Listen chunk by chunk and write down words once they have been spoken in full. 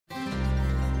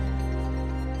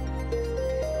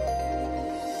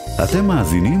אתם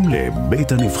מאזינים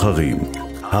לבית הנבחרים,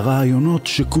 הרעיונות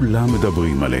שכולם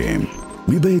מדברים עליהם,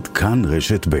 מבית כאן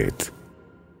רשת בית.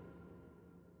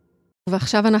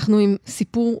 ועכשיו אנחנו עם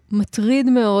סיפור מטריד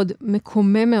מאוד,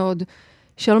 מקומם מאוד.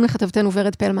 שלום לכתבתנו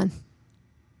ורד פלמן.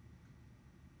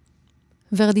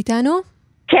 ורד איתנו?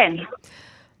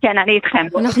 כן, אני איתכם.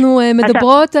 אנחנו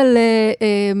מדברות על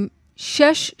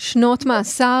 6 שנות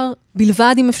מאסר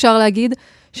בלבד, אם אפשר להגיד,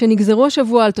 שנגזרו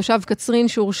השבוע על תושב קצרין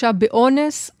שהורשע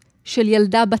באונס של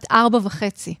ילדה בת 4.5.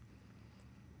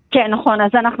 כן, נכון.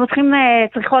 אז אנחנו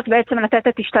צריכות בעצם לתת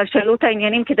את השתלשלות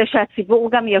העניינים כדי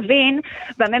שהציבור גם יבין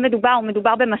במה מדובר.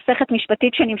 מדובר במסכת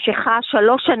משפטית שנמשכה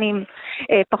 3 שנים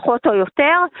פחות או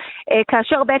יותר,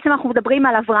 כאשר בעצם אנחנו מדברים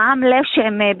על אברהם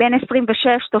לשם, בן 26,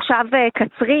 תושב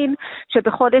קצרין,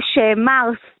 שבחודש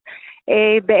מרס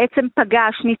בעצם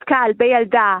נתקל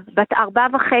בילדה בת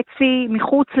 4.5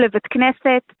 מחוץ לבית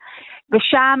כנסת,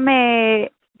 ושם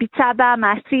ביצע בה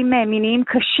מעשים מיניים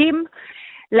קשים.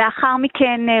 לאחר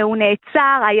מכן הוא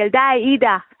נעצר. הילדה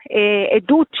העידה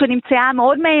עדות שנמצאה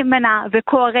מאוד מהימנה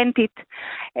וקוהרנטית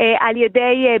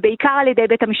בעיקר על ידי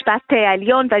בית המשפט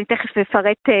העליון, ואני תכף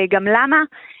אפרט גם למה.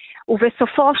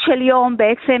 ובסופו של יום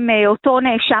בעצם אותו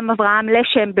נאשם אברהם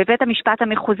לשם בבית המשפט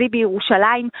המחוזי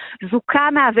בירושלים זוכה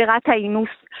מעבירת האינוס,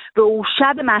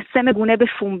 והורשע במעשה מגונה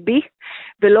בפומבי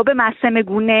ולא במעשה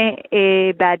מגונה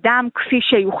באדם כפי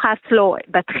שיוחס לו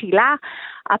בתחילה.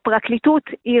 הפרקליטות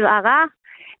ערערה.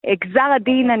 גזר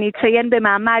הדין, אני אציין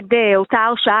במעמד אותה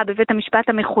הרשעה בבית המשפט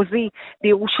המחוזי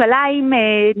בירושלים,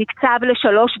 נקצב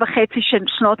ל3.5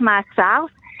 שנות מאסר,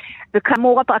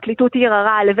 וכאמור הפרקליטות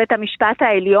ערערה לבית המשפט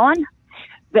העליון.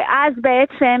 ואז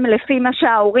בעצם לפי מה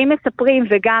שההורים מספרים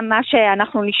וגם מה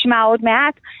שאנחנו נשמע עוד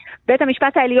מעט, בית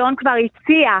המשפט העליון כבר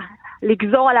הציע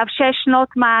לגזור עליו 6 שנות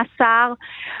מאסר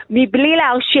מבלי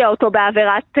להרשיע אותו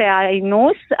בעבירת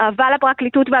האינוס, אבל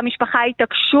הפרקליטות והמשפחה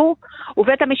התעקשו,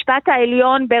 ובית המשפט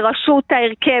העליון בראשות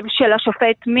ההרכב של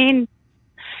השופט מין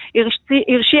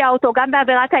הרשיע אותו גם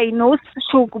בעבירת האינוס,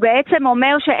 שהוא בעצם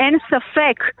אומר שאין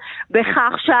ספק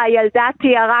בכך שהילדה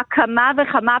תיארה כמה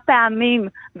וכמה פעמים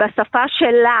בשפה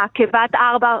שלה כבת 4.5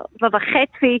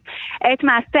 את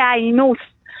מעשה האינוס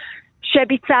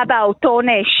שביצע בה אותו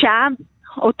נאשם,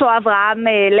 אותו אברהם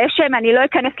לשם. אני לא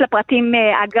אכנס לפרטים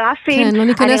הגרפיים. כן, לא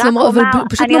ניכנס, אבל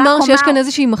פשוט נאמר שיש כאן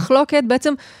איזושהי מחלוקת.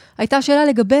 בעצם הייתה שאלה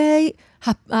לגבי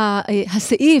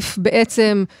הסעיף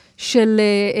בעצם של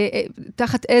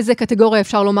תחת איזה קטגוריה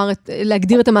אפשר לומר,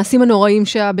 להגדיר את המעשים הנוראים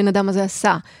שהבן אדם הזה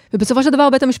עשה. ובסופו של דבר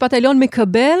בית המשפט העליון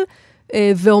מקבל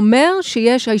ואומר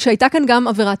שהייתה כאן גם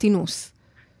עבירת אינוס.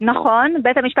 נכון,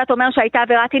 בית המשפט אומר שהייתה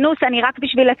עבירת אינוס. אני רק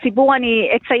בשביל הציבור אני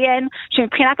אציין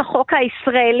שמבחינת החוק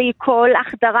הישראלי כל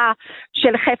החדרה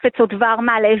של חפץ או דבר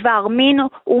מה לאיבר מין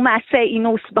הוא מעשה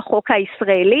אינוס בחוק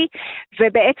הישראלי,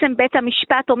 ובעצם בית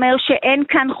המשפט אומר שאין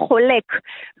כאן חולק,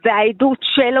 והעדות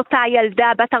של אותה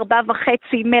ילדה בת 4.5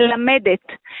 מלמדת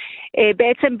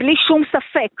בעצם בלי שום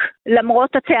ספק,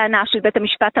 למרות הטענה של בית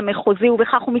המשפט המחוזי,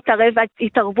 ובכך הוא מתערב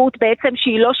התערבות בעצם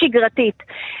שהיא לא שגרתית,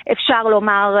 אפשר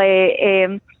לומר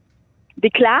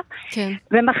דקלה, כן.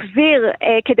 ומחזיר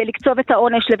כדי לקצוב את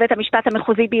העונש לבית המשפט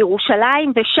המחוזי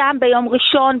בירושלים, ושם ביום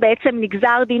ראשון בעצם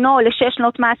נגזר דינו ל6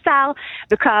 שנות מאסר,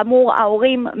 וכאמור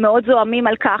ההורים מאוד זועמים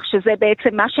על כך שזה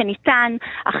בעצם מה שניתן,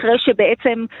 אחרי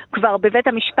שבעצם כבר בבית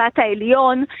המשפט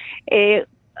העליון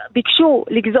ביקשו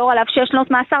לגזור עליו 6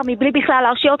 שנות מאסר, מבלי בכלל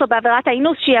להרשיע אותו בעבירת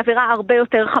האינוס, שהיא עבירה הרבה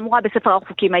יותר חמורה בספר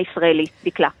החוקים הישראלי.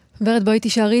 דקלה. ורד, בואי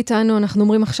תישארי איתנו, אנחנו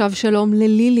אומרים עכשיו שלום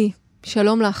ללילי.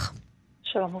 שלום לך.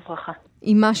 שלום וברכה.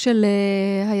 אימה של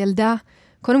הילדה.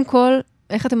 קודם כל,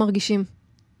 איך אתם מרגישים?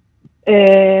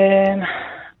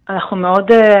 אנחנו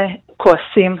מאוד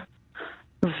כועסים,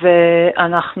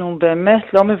 ואנחנו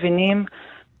באמת לא מבינים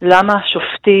למה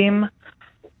השופטים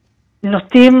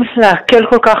נוטים להקל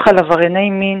כל כך על עברייני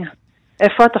מין.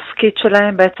 איפה התפקיד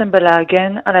שלהם בעצם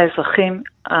בלהגן על האזרחים?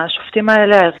 השופטים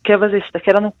האלה, ההרכב הזה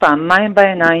הסתכל לנו פעמיים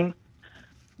בעיניים,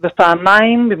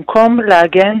 ופעמיים במקום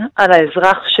להגן על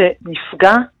האזרח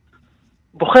שנפגע,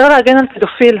 בוחר להגן על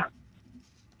פדופיל,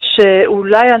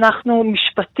 שאולי אנחנו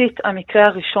משפטית המקרה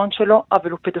הראשון שלו,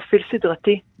 אבל הוא פדופיל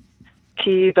סדרתי.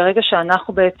 כי ברגע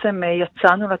שאנחנו בעצם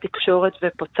יצאנו לתקשורת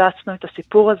ופוצצנו את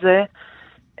הסיפור הזה,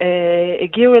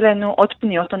 הגיעו אלינו עוד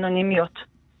פניות אנונימיות,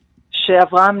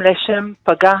 שאברהם לשם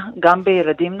פגע גם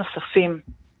בילדים נוספים.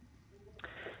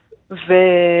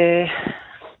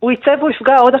 והוא יצא והוא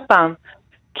יפגע עוד הפעם,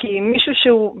 כי מישהו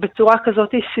שהוא בצורה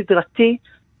כזאת סדרתי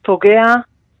פוגע,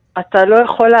 אתה לא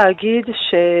יכול להגיד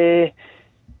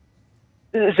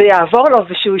שזה יעבור לו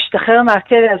ושהוא ישתחרר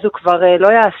מהכלא, אז הוא כבר לא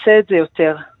יעשה את זה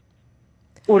יותר.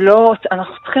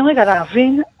 אנחנו צריכים רגע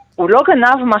להבין, הוא לא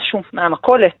גנב משהו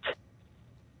מהמכולת.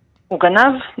 הוא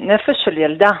גנב נפש של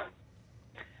ילדה.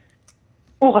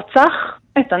 הוא רצח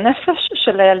את הנפש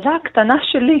של הילדה הקטנה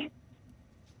שלי.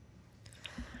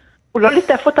 הוא לא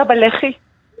ליטף אותה בלחי,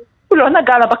 הוא לא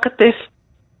נגע לה בכתף.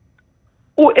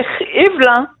 הוא הכאיב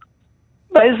לה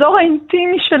באזור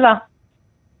האינטימי שלה.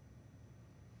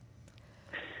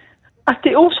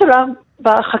 התיאור שלה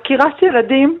בחקירת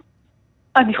ילדים,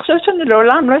 אני חושבת שאני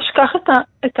לעולם לא אשכח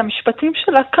את המשפטים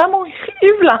שלה, כמה הוא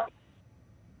הכאיב לה.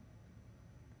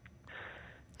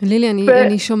 לילי,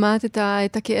 אני שומעת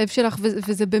את הכאב שלך,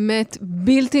 וזה באמת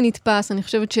בלתי נתפס. אני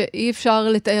חושבת שאי אפשר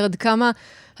לתאר עד כמה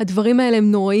הדברים האלה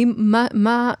הם נוראים.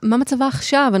 מה מצבה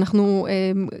עכשיו? אנחנו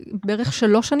בערך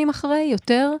 3 שנים אחרי,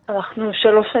 יותר? אנחנו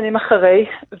 3 שנים אחרי,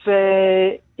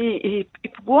 והיא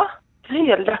פגועה.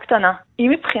 היא ילדה קטנה. היא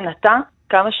מבחינתה,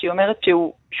 כמה שהיא אומרת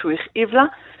שהוא הכאיב לה,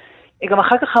 היא גם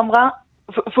אחר כך אמרה,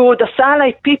 והוא עוד עשה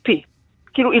עליי פיפי.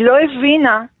 כאילו, היא לא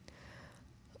הבינה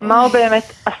מה הוא באמת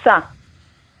עשה.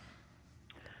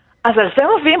 אז על זה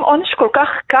מביאים עונש כל כך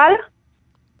קל?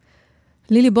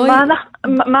 לילי, בואי...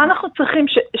 מה אנחנו צריכים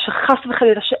שחס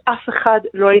וחלילה שאף אחד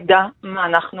לא ידע מה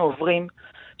אנחנו עוברים,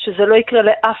 שזה לא יקרה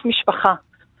לאף משפחה.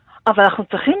 אבל אנחנו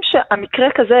צריכים שהמקרה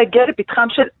כזה יגיע לפתחם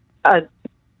של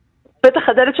פתח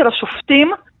הדלת של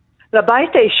השופטים,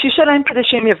 לבית האישי שלהם, כדי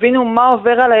שהם יבינו מה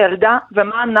עובר על הילדה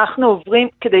ומה אנחנו עוברים,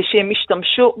 כדי שהם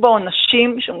ישתמשו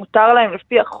בעונשים שמותר להם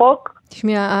לפי החוק.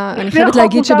 תשמעי, אני חייבת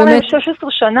להגיד שבאמת...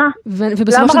 16 שנה.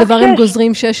 ובסופו של דבר הם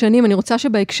גוזרים 6 שנים. אני רוצה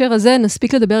שבהקשר הזה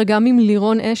נספיק לדבר גם עם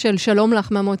לירון אשל. שלום לך,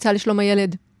 מהמועצה לשלום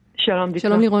הילד. שלום, דקלה.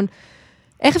 שלום לירון.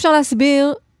 איך אפשר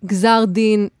להסביר גזר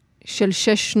דין של 6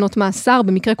 שנות מאסר,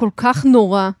 במקרה כל כך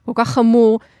נורא, כל כך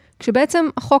חמור, כשבעצם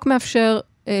החוק מאפשר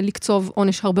לקצוב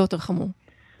עונש הרבה יותר חמור?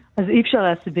 אז אי אפשר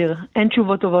להסביר. אין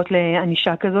תשובות טובות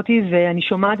לענישה כזאת, ואני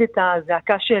שומעת את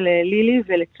הזעקה של לילי,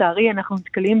 ולצערי אנחנו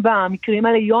נתקלים במקרים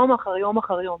האלה יום אחר יום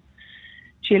אחר יום.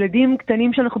 שילדים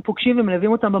קטנים שאנחנו פוגשים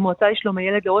ומלווים אותם במועצה לשלום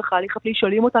הילד לאורך ההליך הפלילי,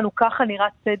 שואלים אותנו ככה נראה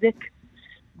צדק,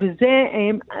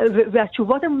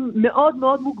 והתשובות הן מאוד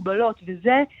מאוד מוגבלות,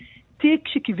 וזה תיק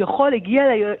שכביכול הגיע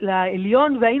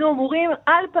לעליון, והיינו אמורים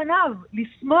על פניו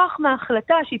לסמוך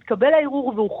מההחלטה שהתקבל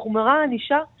הערעור והוחמרה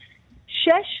הענישה,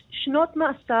 6 שנות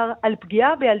מאסר על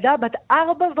פגיעה בילדה בת 4.5,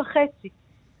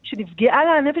 שנפגעה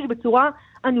לה הנפש בצורה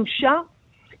אנושה,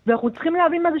 ואנחנו צריכים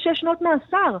להבין מה זה 6 שנות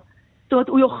מאסר. זאת אומרת,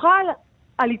 הוא יוכל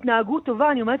על התנהגות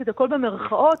טובה, אני אומרת את הכל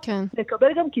במרכאות, כן.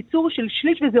 לקבל גם קיצור של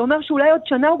שליש, וזה אומר שאולי עוד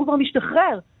שנה הוא כבר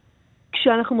משתחרר.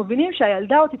 כשאנחנו מבינים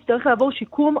שהילדה עוד תצטרך לעבור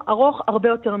שיקום ארוך הרבה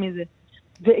יותר מזה.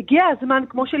 והגיע הזמן,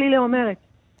 כמו שלילה אומרת,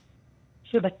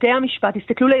 שבתי המשפט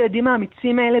יסתכלו לילדים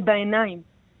האמיצים האלה בעיניים,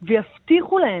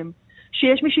 ויבטיחו להם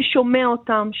שיש מי ששומע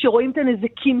אותם, שרואים את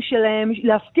הנזקים שלהם,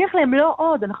 להבטיח להם לא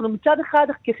עוד. אנחנו מצד אחד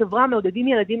כחברה מעודדים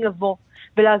ילדים לבוא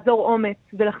ולעזור אומץ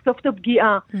ולחשוף את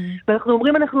הפגיעה, ואנחנו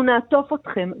אומרים אנחנו נעטוף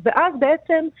אתכם, ואז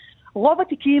בעצם רוב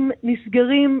התיקים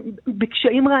נסגרים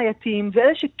בקשיים ראייתיים,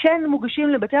 ואלה שכן מוגשים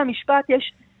לבתי המשפט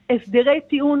יש הסדרי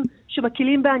טיעון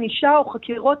שמקילים בענישה או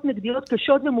חקירות נגדיות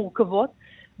קשות ומורכבות,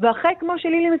 ואחרי כמו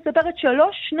שלילי מספרת 3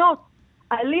 שנות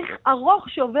הליך ארוך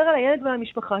שעובר על הילד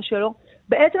והמשפחה שלו,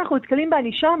 בעצם אנחנו נתקלים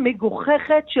בענישה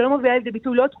מגוחכת שלא מביאה לידי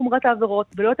ביטוי לא את חומרת העבירות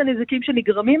ולא את הנזקים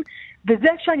שנגרמים, וזה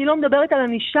שאני לא מדברת על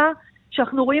ענישה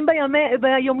שאנחנו רואים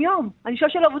ביום-יום, ענישה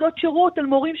של עבודות שירות על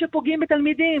מורים שפוגעים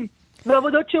בתלמידים,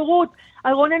 ועבודות שירות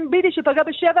על רונן בידי שפגע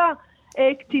ב7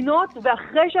 קטינות,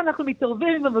 ואחרי שאנחנו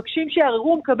מתערבים ומבקשים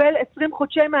שהערעור מקבל 20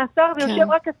 חודשי מאסר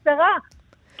ויושב רק 10,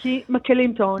 כי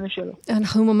מקלים את העונש שלו.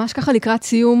 אנחנו ממש ככה לקראת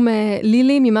סיום.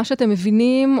 לילי, ממה שאתם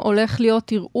מבינים, הולך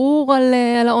להיות ערעור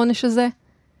על העונש הזה?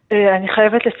 אני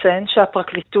חייבת לציין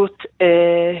שהפרקליטות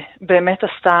באמת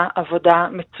עשתה עבודה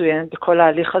מצוינת בכל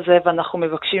ההליך הזה, ואנחנו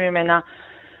מבקשים ממנה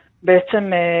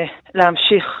בעצם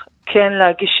להמשיך, כן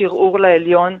להגיש ערעור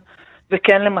לעליון,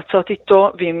 וכן למצות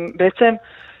איתו, בעצם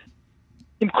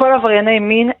עם כל עברייני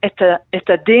מין את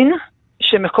הדין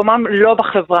שמקומם לא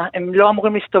בחברה, הם לא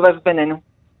אמורים להסתובב בינינו.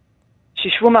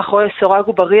 שישבו מאחורי סורג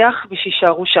ובריח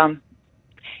ושישארו שם.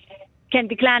 כן,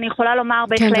 דקלה, אני יכולה לומר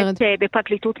בהחלט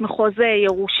בפרקליטות מחוז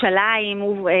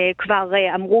ירושלים, כבר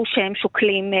אמרו שהם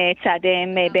שוקלים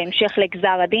צעדיהם בהמשך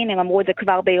לגזר הדין, הם אמרו את זה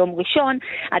כבר ביום ראשון,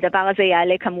 הדבר הזה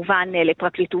יעלה כמובן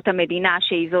לפרקליטות המדינה,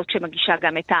 שהיא זאת שמגישה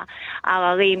גם את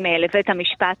העררים לבית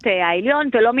המשפט העליון,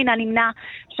 ולא מן הנמנע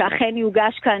שאכן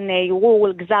יוגש כאן ערעור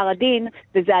לגזר הדין,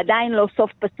 וזה עדיין לא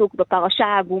סוף פסוק בפרשה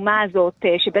העגומה הזאת,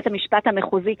 שבית המשפט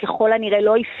המחוזי ככל הנראה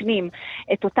לא הפנים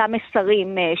את אותם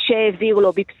מסרים שהעביר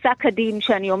לו בפסק הדין, דין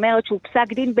שאני אומרת שהוא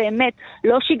פסק דין באמת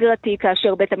לא שגרתי,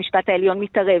 כאשר בית המשפט העליון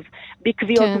מתערב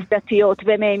בקביעות עובדתיות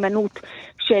ומהימנות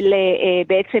של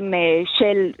בעצם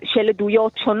של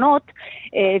עדויות שונות,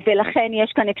 ולכן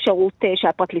יש כאן אפשרות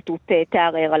שהפרקליטות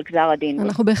תערער על גזר הדין.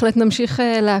 אנחנו בהחלט נמשיך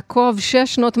לעקוב. 6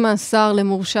 שנות מאסר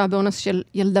למורשע באונס של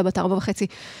ילדה בת 4.5.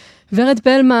 ורד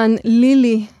פלמן,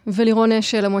 לילי ולירון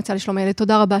אשל, המועצה לשלום הילד,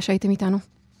 תודה רבה שהייתם איתנו.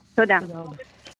 תודה.